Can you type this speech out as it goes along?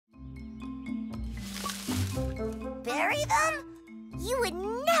bury them? You would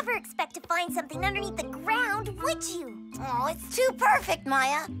never expect to find something underneath the ground, would you? Oh, it's too perfect,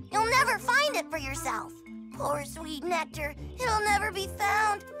 Maya. You'll never find it for yourself. Poor sweet nectar. It'll never be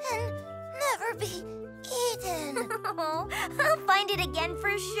found and never be eaten. Oh, I'll find it again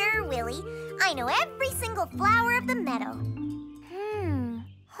for sure, Willy. I know every single flower of the meadow.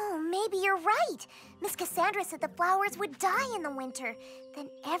 Oh, maybe you're right. Miss Cassandra said the flowers would die in the winter. Then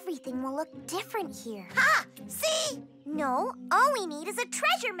everything will look different here. Ha! See? No, all we need is a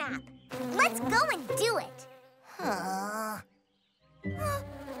treasure map. Let's go and do it.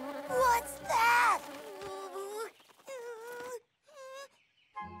 What's that?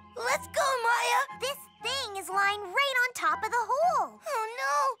 Let's go, Maya. This thing is lying right on top of the hole. Oh,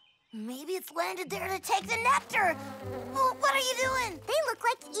 no. Maybe it's landed there to take the nectar. Oh, what are you doing? They look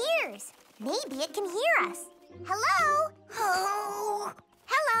like ears. Maybe it can hear us. Hello? Oh.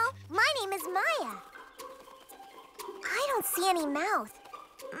 Hello, my name is Maya. I don't see any mouth.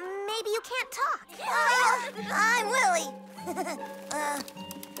 Maybe you can't talk. I'm Willy.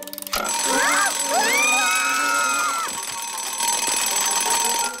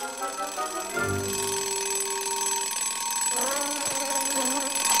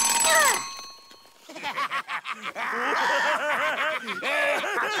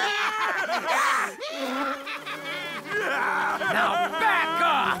 Now back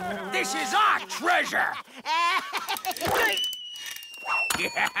off! This is our treasure!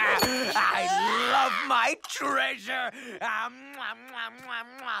 I love my treasure!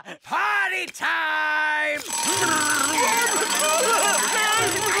 Party time!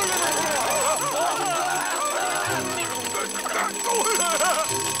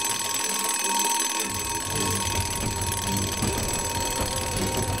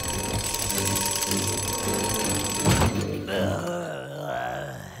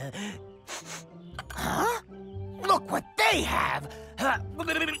 Huh? Look what they have!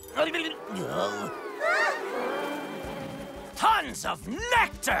 Tons of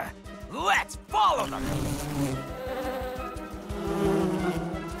nectar! Let's follow them!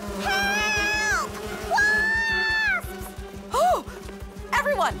 Help! Wasps! Oh!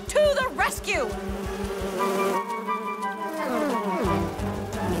 Everyone, to the rescue!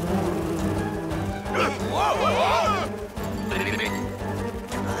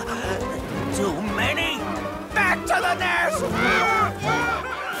 Too many? Back to the nest!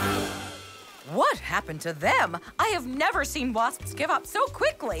 What happened to them? I have never seen wasps give up so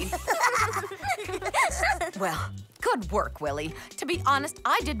quickly. Well, good work, Willy. To be honest,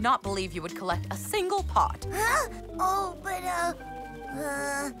 I did not believe you would collect a single pot. Huh? Oh, but,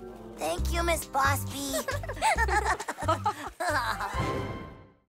 thank you, Miss Boss Bee.